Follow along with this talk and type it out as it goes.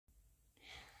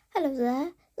Hello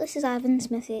there, this is Ivan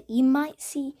Smith here. You might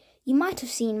have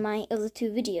seen my other two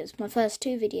videos, my first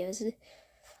two videos.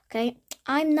 Okay,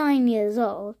 I'm 9 years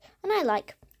old and I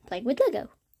like playing with Lego.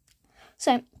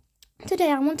 So,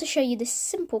 today I want to show you this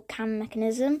simple cam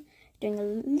mechanism, doing a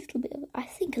little bit of, I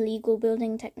think, illegal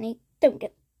building technique.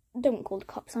 Don't call the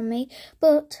cops on me,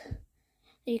 but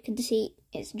you can see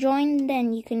it's joined,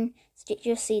 then you can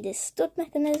just see this stud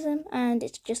mechanism and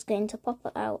it's just going to pop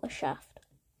out a shaft.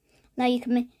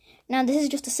 Now this is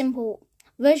just a simple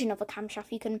version of a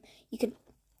camshaft. You can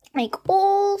make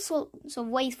all sorts of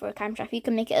ways for a camshaft. You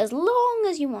can make it as long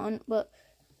as you want, but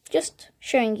just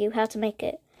showing you how to make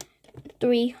it.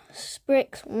 3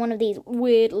 bricks, one of these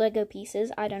weird Lego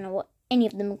pieces. I don't know what any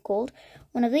of them are called.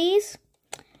 One of these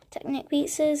Technic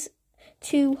pieces,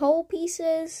 2 hole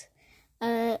pieces,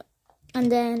 and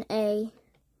then a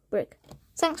brick.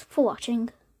 Thanks for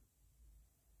watching.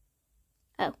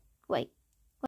 Oh, wait.